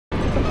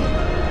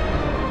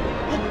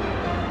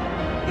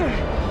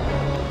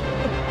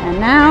And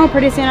now,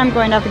 pretty soon, I'm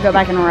going to have to go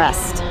back and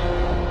rest.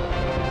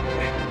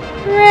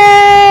 Hooray!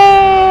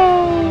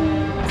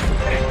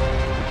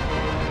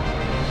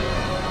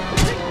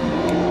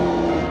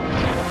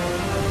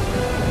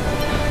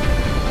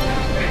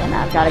 And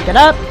I've got to get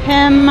up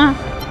him.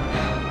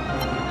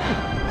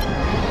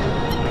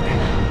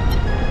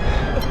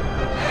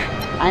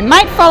 I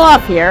might fall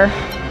off here.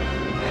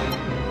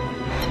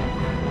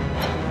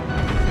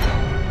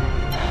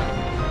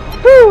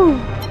 Whew!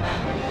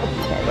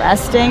 Okay,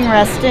 resting,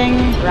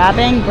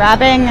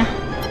 grabbing.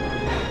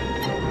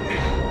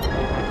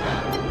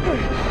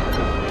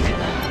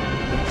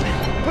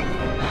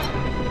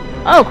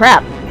 Oh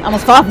crap!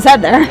 Almost fell off his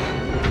head there.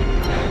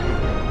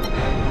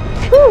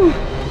 Whew!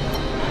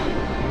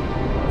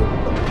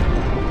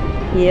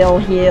 Heal.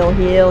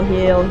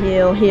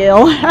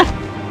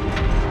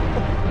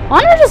 Why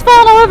am I just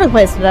falling all over the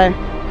place today?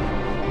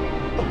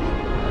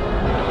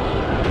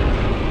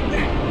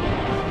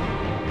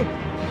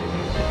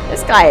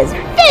 This guy is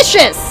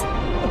vicious!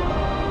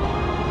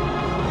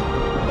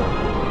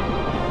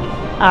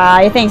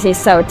 He thinks he's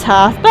so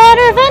tough, but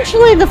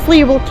eventually the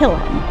flea will kill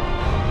him.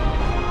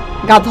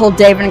 Got the whole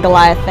David and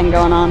Goliath thing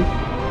going on.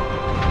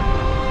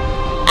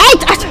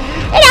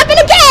 It happened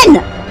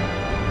again!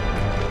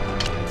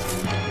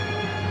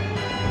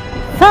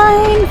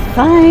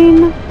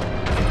 Fine.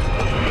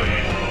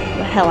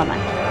 The hell am I?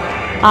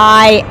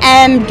 I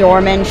am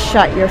Dormin.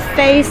 Shut your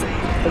face.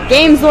 The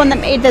game's the one that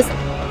made this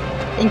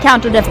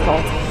encounter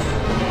difficult.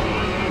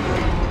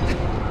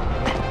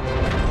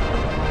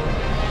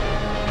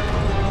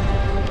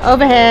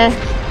 Over here.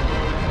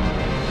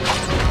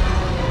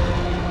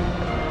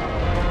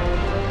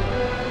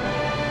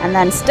 And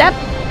then step.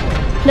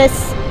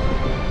 Please.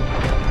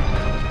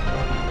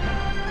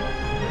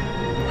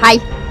 Hi.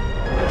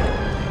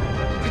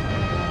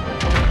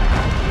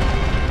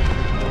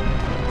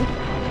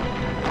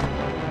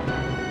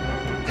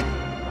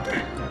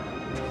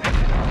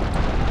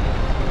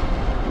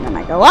 And then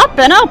I go up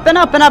and up and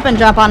up and up and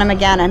jump on him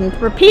again and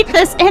repeat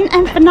this in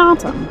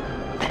infinitum.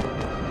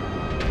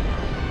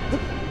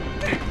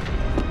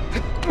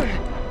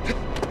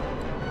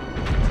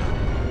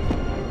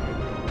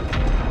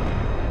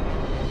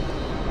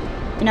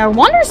 You know,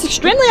 Wander's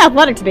extremely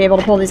athletic to be able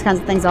to pull these kinds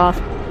of things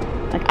off.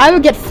 Like, I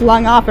would get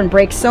flung off and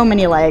break so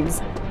many legs.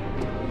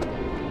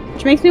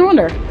 Which makes me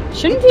wonder,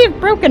 shouldn't he have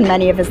broken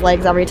many of his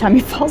legs every time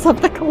he falls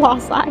off the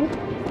Colossi?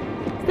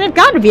 They've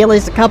got to be at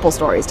least a couple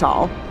stories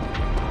tall.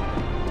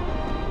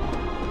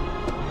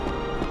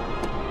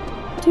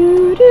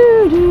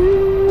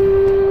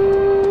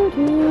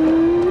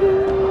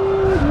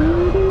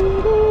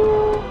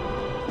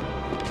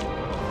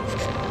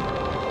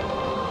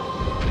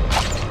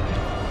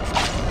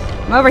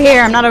 I'm over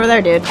here, I'm not over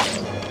there, dude.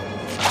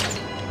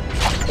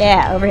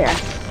 Yeah, over here.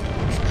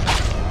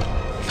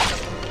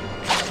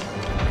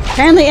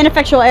 Apparently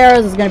ineffectual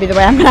arrows is gonna be the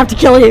way I'm gonna have to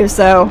kill you,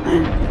 so...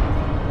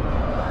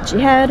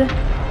 Jihad.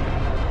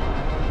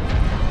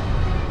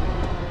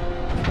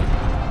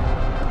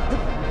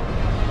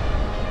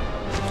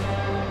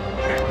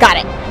 Got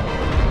it.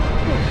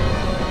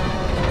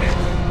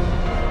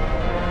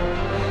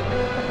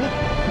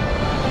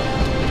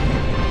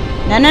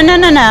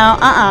 No.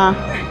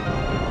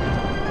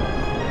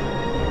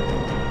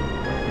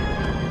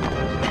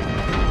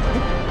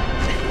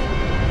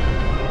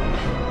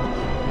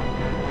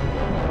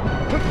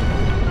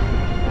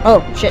 Oh,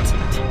 shit.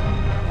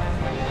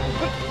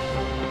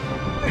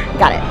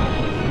 Got it.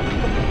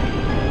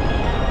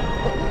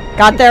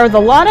 Got there with a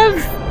lot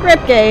of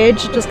grip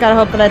gauge. Just gotta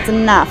hope that that's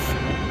enough.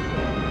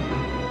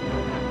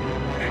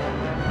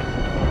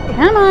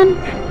 Come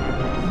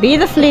on. Be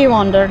the flea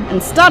wander and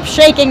stop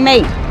shaking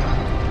me.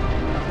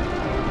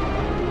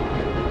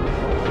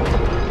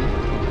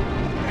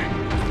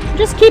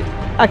 Just keep...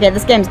 Okay,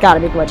 this game's gotta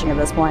be glitching at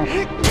this point.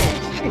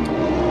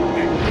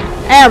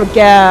 There we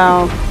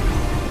go.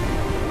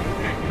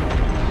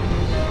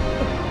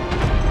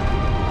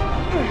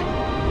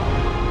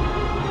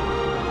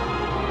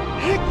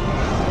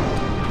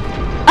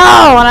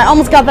 Oh, and I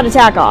almost got that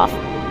attack off.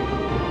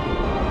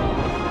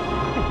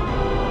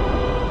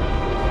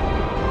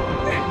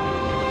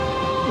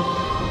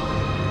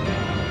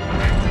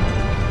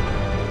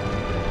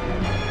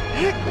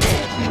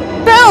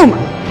 Boom!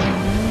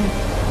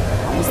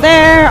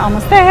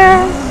 Almost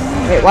there.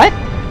 Wait, what?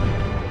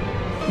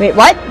 Wait,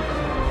 what?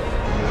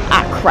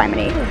 Ah,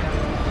 criminy.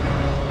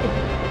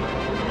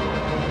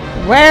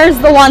 Where's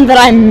the one that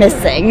I'm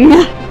missing?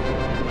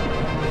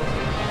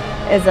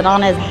 Is it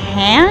on his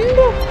hand?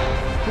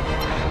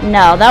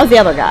 No, that was the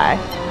other guy.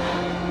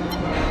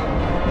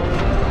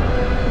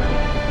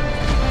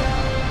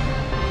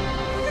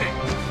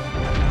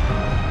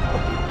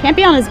 Can't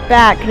be on his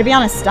back. Could it be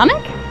on his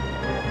stomach?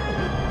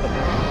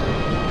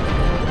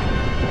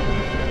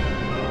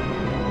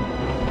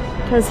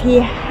 Does he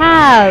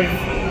have...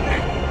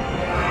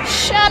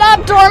 Shut up,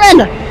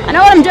 Dormin! I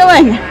know what I'm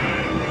doing!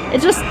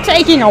 It's just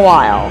taking a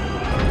while.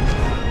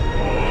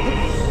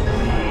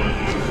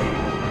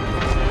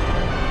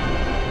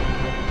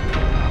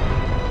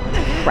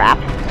 Crap.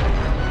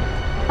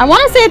 I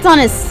want to say it's on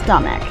his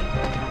stomach.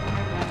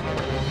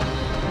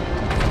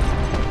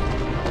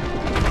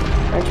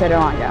 Which way do I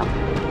want to go?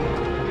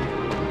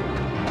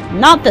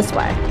 Not this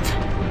way.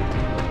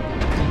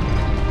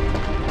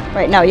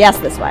 Wait, no, yes,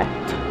 this way.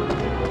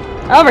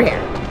 Over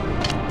here.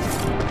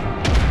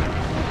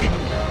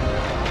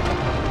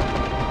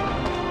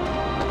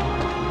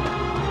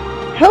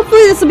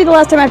 Hopefully this will be the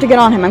last time I have to get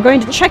on him. I'm going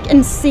to check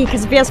and see,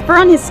 because if he has fur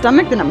on his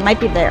stomach, then it might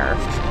be there.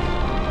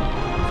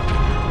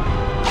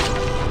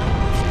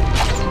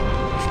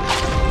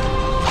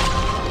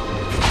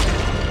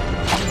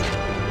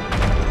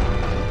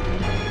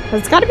 But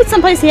it's got to be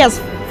someplace he has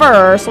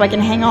fur, so I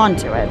can hang on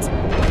to it.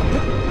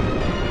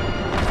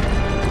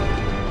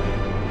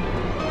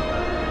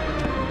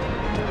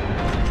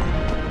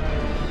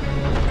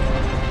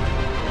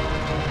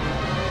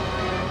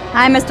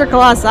 Hi, Mr.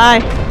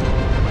 Colossi.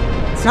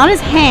 It's not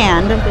his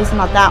hand, at least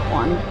not that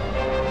one.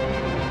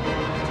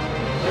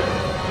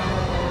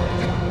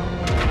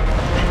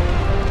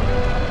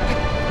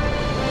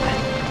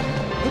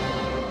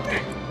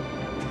 Okay.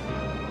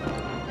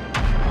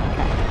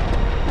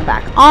 I'm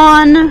back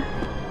on.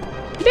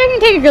 Maybe I can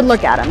take a good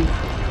look at him.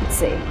 Let's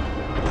see.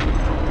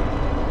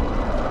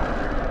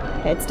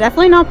 Okay, it's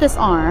definitely not this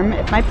arm.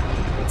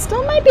 It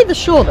still might be the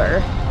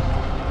shoulder.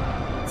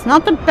 It's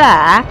not the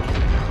back.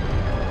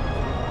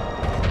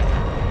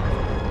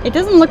 It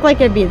doesn't look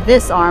like it'd be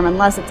this arm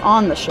unless it's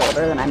on the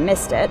shoulder, then I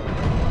missed it.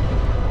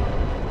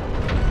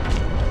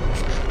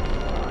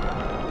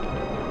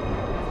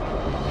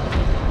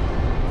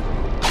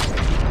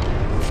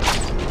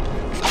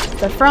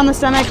 Is that fur on the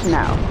stomach?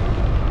 No.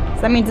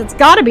 So that means it's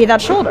gotta be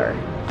that shoulder.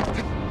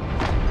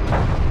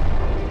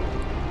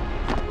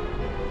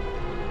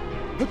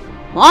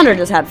 Wander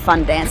just had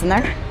fun dancing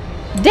there.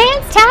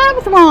 Dance time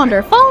with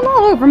Wander, falling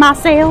all over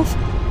myself.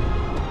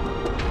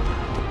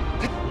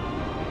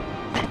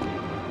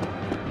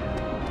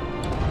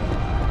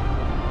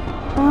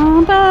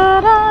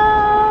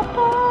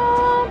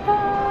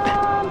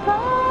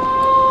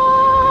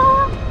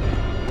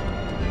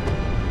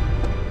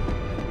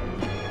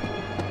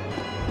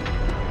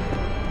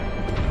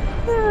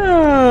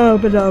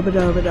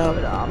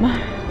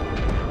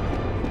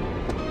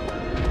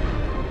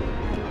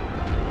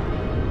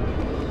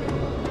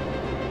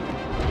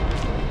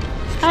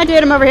 Hi,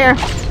 dude, I'm over here.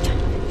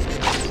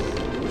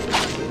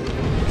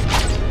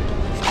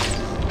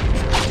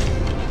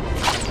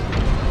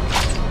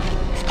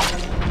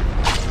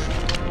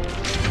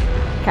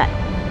 Okay.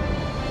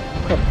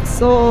 Equip the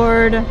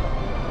sword.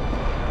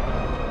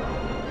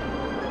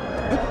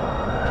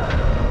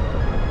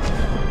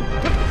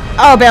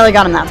 Oh, barely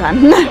got him that time.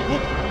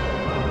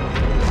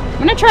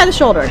 I'm gonna try the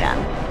shoulder again.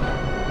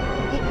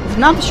 If it's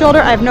not the shoulder,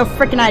 I have no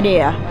freaking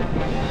idea.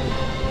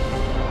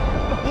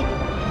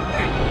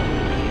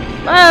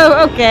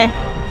 Oh, okay.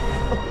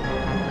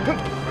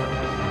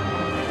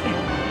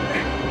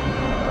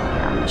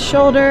 On the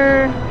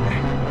shoulder.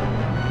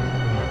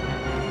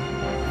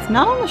 It's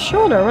not on the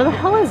shoulder. Where the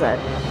hell is it?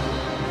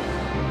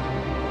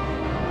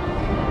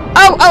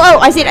 Oh, oh, oh!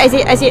 I see it, I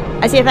see it, I see it.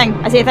 I see a thing.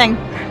 I see a thing.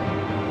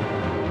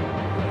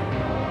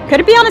 Could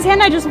it be on his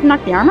hand? I just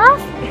knocked the armor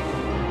off?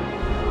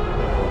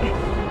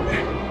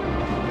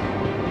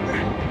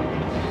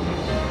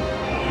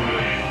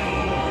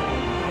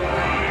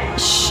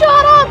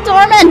 Shut up,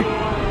 Dormin!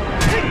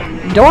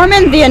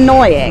 Dormin the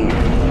annoying.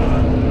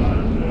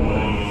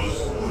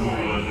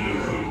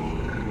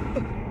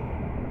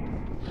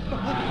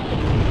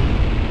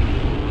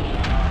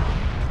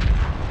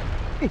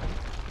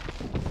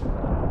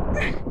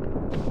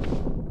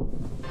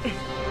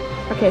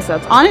 Okay, so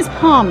it's on his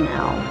palm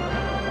now.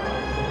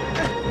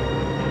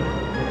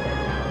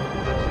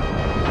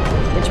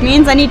 Which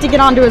means I need to get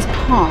onto his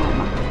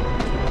palm.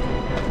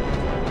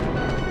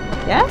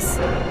 Yes?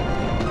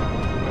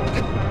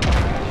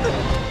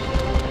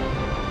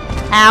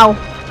 Ow.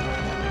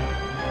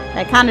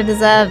 I kind of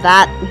deserve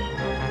that.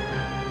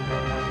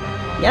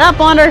 Get up,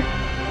 Wander.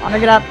 Wander,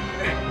 get up.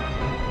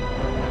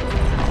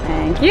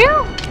 Thank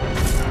you.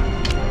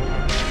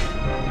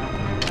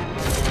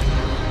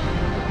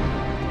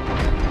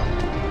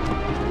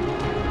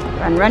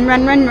 Run, run,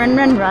 run, run, run,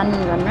 run, run,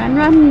 run, run,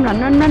 run, run,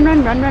 run, run,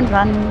 run, run, run,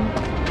 run.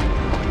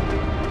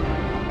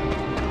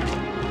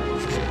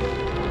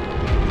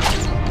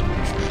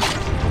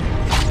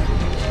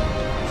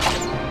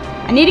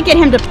 I need to get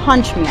him to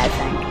punch me, I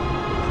think.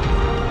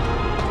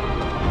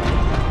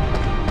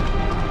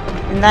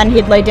 And then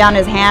he'd lay down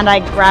his hand,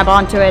 I'd grab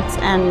onto it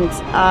and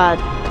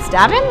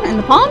stab him in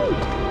the palm?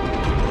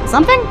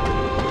 Something?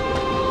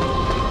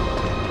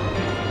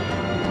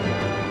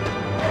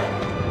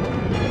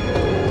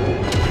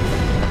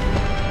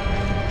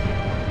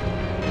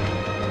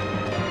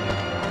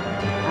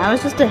 That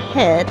was just a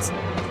hit.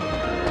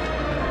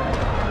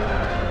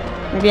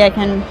 Maybe I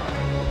can...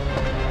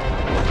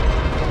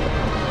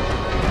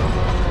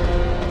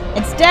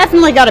 It's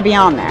definitely got to be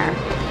on there.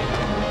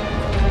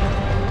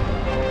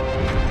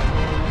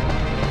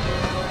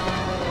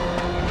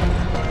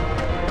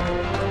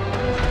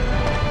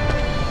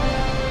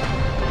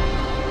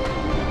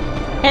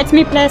 Hit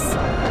me, please.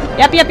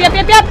 Yep, yep, yep,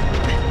 yep, yep.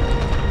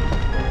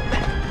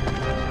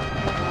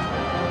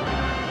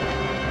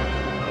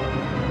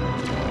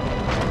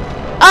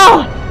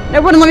 Oh!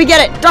 it wouldn't let me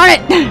get it. Darn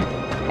it!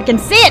 I can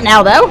see it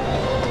now, though.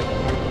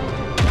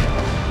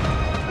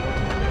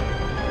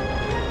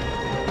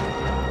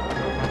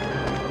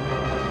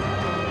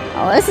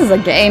 Oh, this is a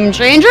game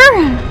changer.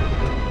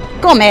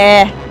 Come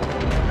here.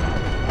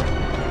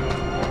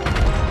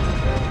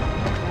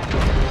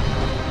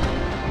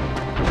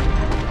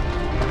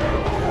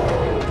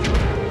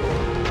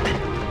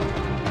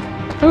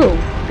 Ooh,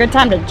 good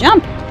time to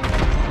jump.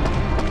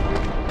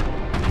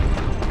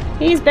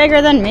 He's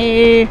bigger than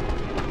me.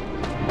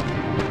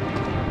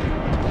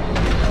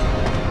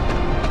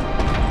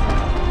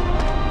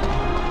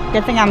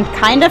 Good thing I'm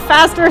kind of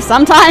faster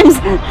sometimes.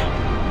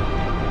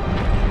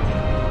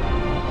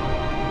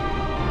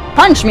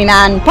 Punch me,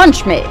 man.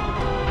 Punch me.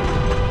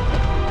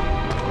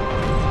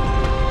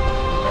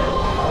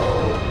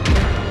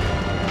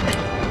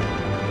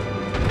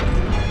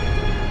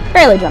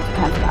 Barely jumped the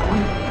time for that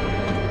one.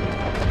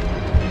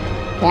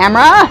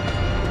 Camera!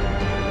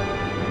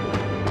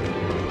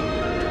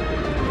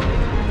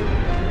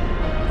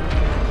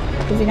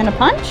 Is he gonna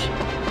punch?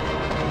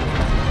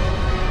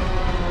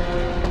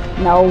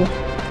 No.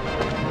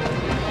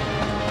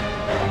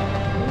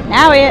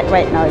 Now it.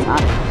 Wait, no, he's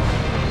not.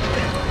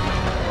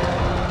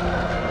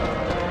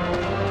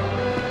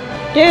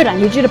 Dude, I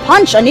need you to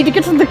punch. I need to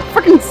get to the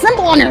freaking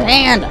symbol on your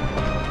hand.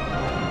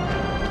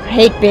 I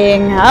hate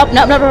being. Oh,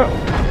 no, no, no.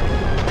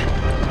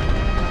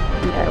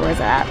 Okay, where's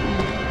that?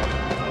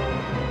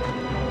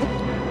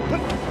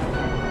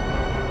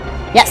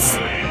 Yes.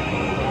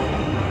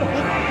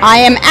 I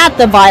am at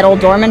the vital,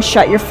 Dormin.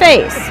 Shut your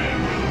face.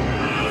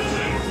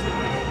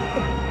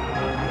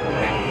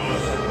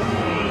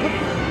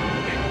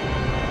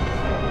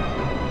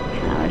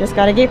 Now I just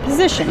gotta get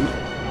positioned.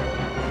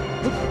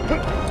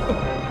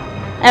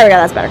 There we go,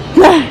 that's better.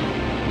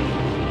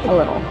 A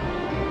little.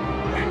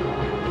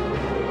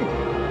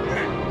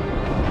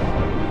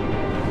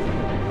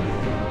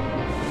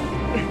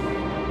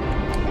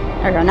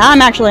 There we go, now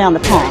I'm actually on the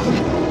tongue.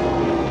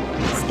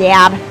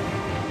 Stab.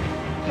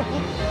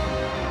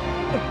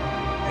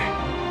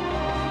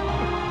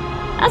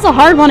 That's a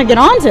hard one to get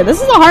onto.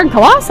 This is a hard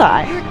Colossi.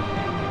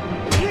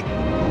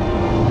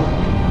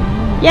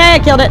 Yay, I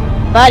killed it.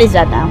 But he's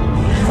dead now.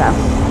 So.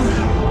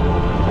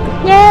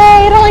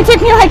 Yay! It only took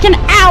me like an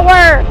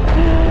hour!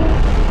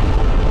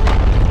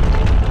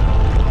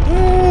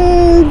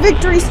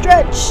 Victory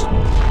stretch!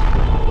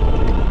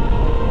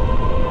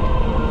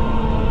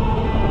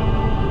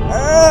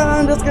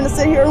 I'm just gonna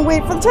sit here and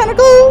wait for the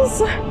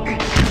tentacles!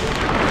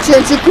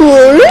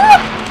 Tentacle!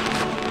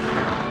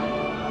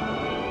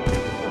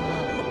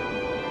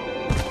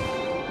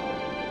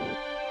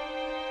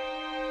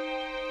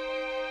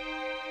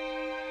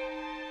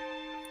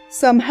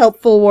 Some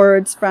helpful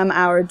words from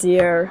our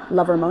dear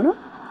lover Mona.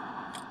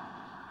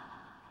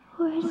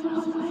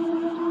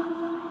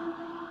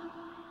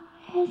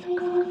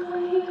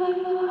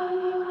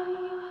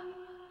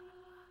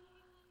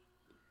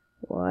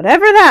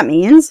 Whatever that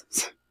means.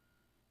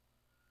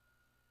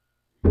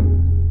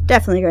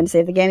 Definitely going to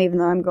save the game, even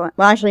though I'm going.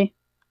 Well, actually,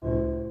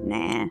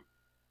 nah.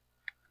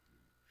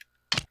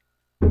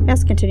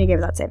 Yes, continue game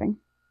without saving.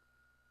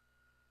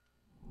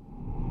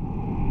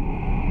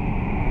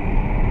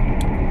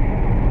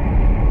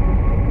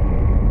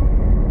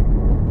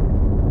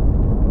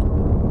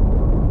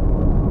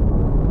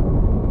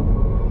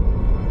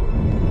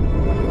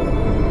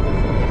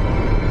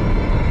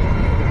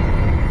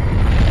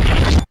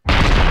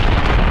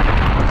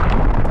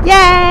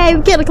 Yay!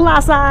 We killed a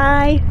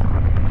Colossi!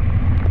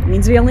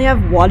 Means we only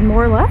have one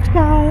more left,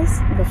 guys.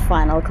 The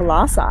final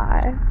Colossi.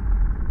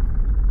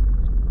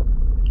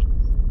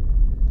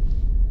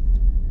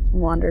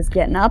 Wander's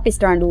getting up. He's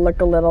starting to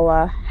look a little,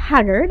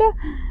 haggard.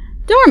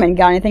 Dormin,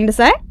 got anything to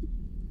say?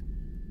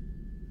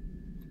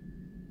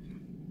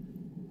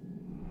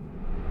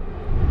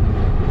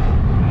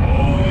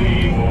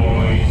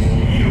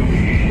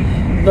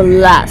 The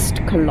last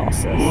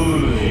Colossus.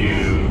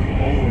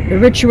 The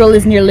ritual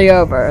is nearly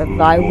over.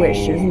 Thy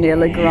wish is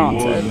nearly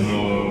granted.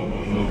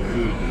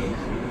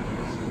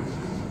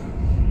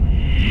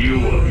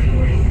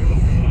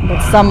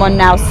 But someone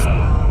now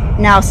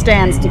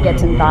stands to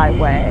get in thy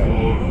way.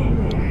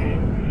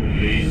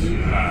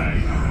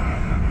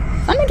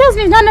 Something tells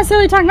me he's not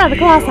necessarily talking about the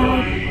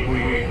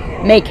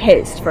Colossi. Make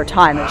haste, for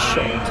time is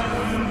short.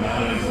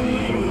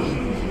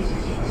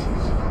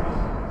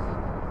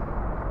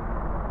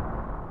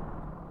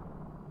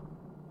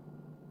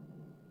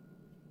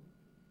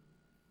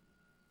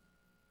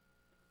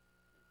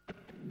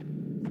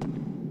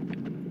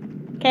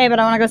 Okay, but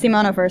I want to go see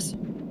Mono first.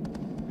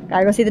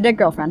 Gotta go see the dead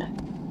girlfriend.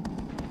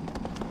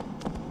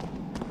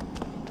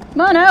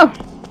 Mono!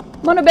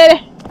 Mono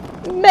baby!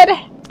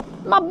 Baby!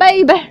 My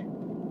baby!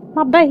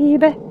 My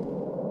baby!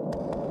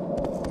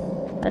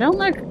 I don't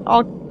look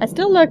all... I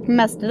still look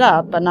messed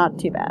up, but not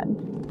too bad.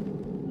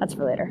 That's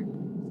for later.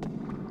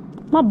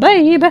 My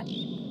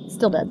baby!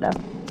 Still dead, though.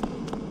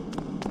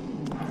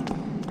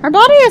 Her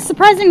body is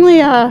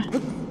surprisingly,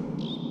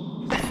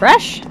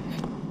 fresh.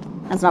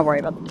 Let's not worry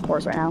about the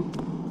pores right now.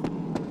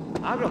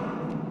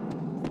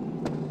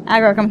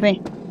 Aggro, come with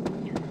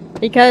me.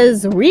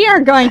 Because we are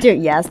going to...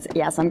 Yes,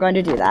 I'm going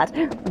to do that.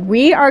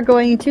 We are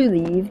going to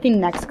leave the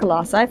next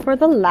Colossi for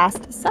the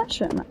last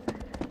session.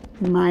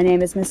 My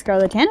name is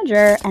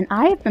MissScarletTanager, and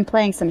I have been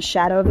playing some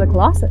Shadow of the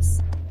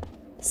Colossus.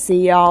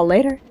 See y'all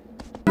later.